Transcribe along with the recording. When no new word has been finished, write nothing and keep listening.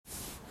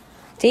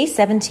Day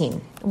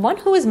 17. One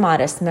who is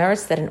modest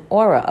merits that an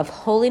aura of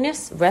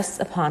holiness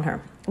rests upon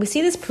her. We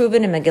see this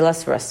proven in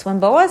Megillas Rus. When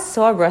Boaz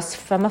saw Rus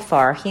from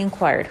afar, he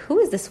inquired, "Who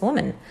is this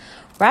woman?"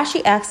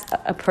 Rashi asks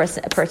a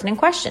pertinent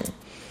question.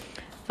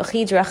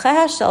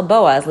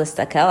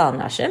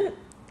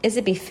 Is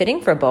it befitting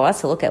for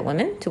Boaz to look at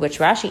women? To which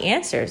Rashi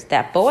answers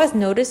that Boaz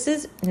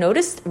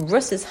noticed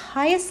Rus's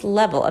highest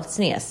level of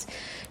tznius.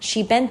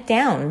 She bent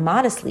down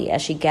modestly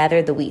as she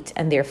gathered the wheat,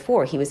 and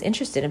therefore he was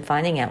interested in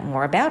finding out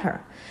more about her.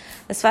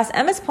 The Sfas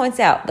Emes points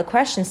out the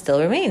question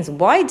still remains.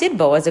 Why did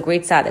Boaz, a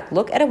great tzaddik,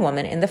 look at a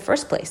woman in the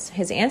first place?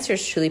 His answer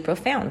is truly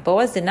profound.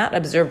 Boaz did not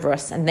observe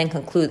Rus and then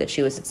conclude that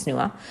she was a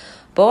tznuah.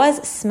 Boaz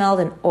smelled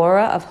an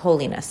aura of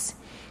holiness.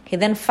 He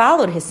then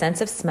followed his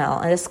sense of smell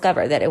and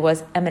discovered that it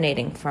was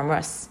emanating from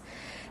Rus.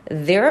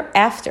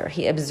 Thereafter,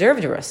 he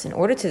observed Rus in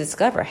order to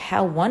discover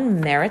how one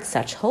merits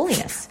such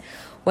holiness.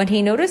 When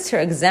he noticed her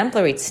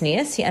exemplary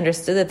tznius, he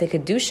understood that the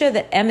kedusha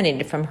that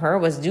emanated from her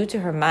was due to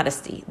her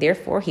modesty.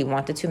 Therefore, he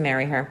wanted to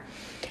marry her.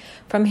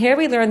 From here,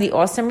 we learn the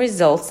awesome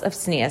results of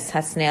tznius.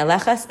 Hasnei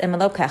alechas im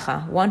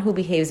Elokecha. One who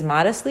behaves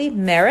modestly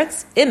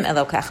merits im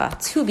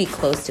Elokecha, to be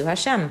close to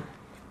Hashem.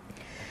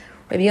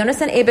 Rabbi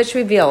Yonasan Eibush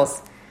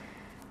reveals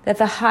that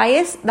the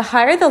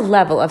higher the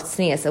level of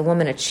tznius a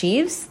woman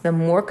achieves, the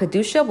more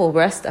kedusha will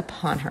rest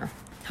upon her.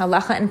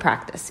 Halacha in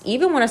practice.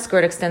 Even when a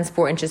skirt extends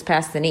 4 inches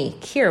past the knee,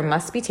 care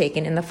must be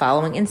taken in the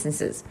following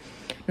instances.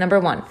 Number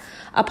 1.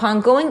 Upon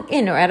going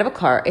in or out of a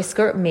car, a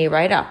skirt may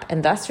ride up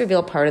and thus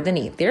reveal part of the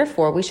knee.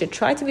 Therefore, we should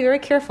try to be very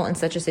careful in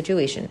such a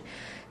situation.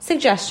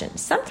 Suggestion.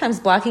 Sometimes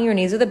blocking your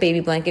knees with a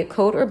baby blanket,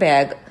 coat, or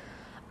bag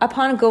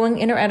upon going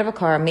in or out of a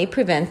car may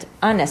prevent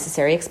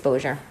unnecessary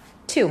exposure.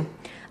 2.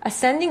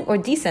 Ascending or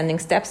descending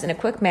steps in a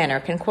quick manner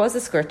can cause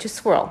the skirt to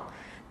swirl,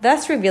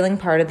 thus revealing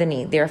part of the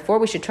knee. Therefore,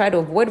 we should try to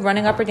avoid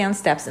running up or down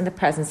steps in the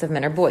presence of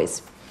men or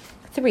boys.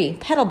 3.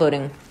 Pedal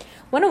boating.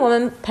 When a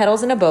woman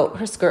pedals in a boat,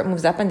 her skirt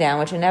moves up and down,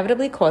 which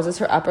inevitably causes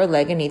her upper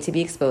leg and knee to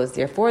be exposed.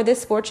 Therefore,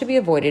 this sport should be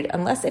avoided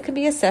unless it can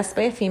be assessed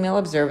by a female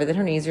observer that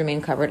her knees remain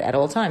covered at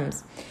all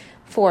times.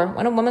 4.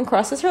 When a woman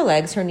crosses her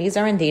legs, her knees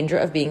are in danger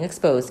of being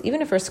exposed,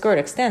 even if her skirt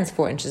extends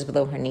 4 inches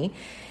below her knee.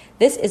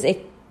 This is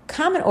a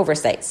common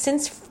oversight,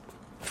 since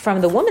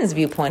from the woman's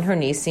viewpoint, her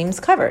knee seems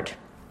covered.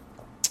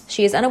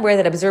 She is unaware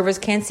that observers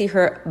can't see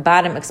her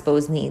bottom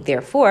exposed knee.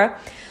 Therefore,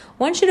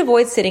 one should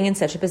avoid sitting in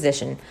such a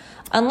position,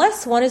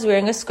 unless one is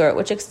wearing a skirt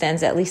which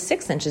extends at least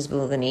 6 inches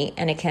below the knee,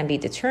 and it can be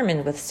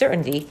determined with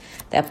certainty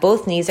that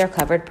both knees are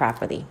covered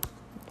properly.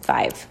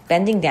 5.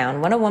 Bending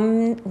down. When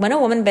a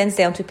woman bends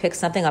down to pick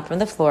something up from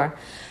the floor,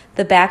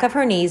 the back of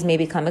her knees may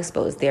become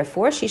exposed.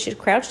 Therefore, she should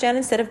crouch down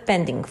instead of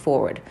bending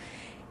forward.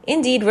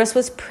 Indeed, Rus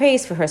was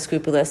praised for her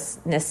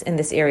scrupulousness in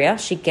this area.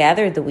 She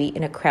gathered the wheat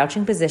in a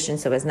crouching position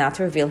so as not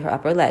to reveal her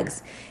upper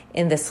legs.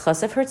 In the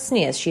schos of her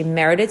tznius, she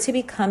merited to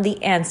become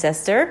the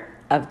ancestor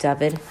of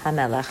David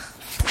HaMelech.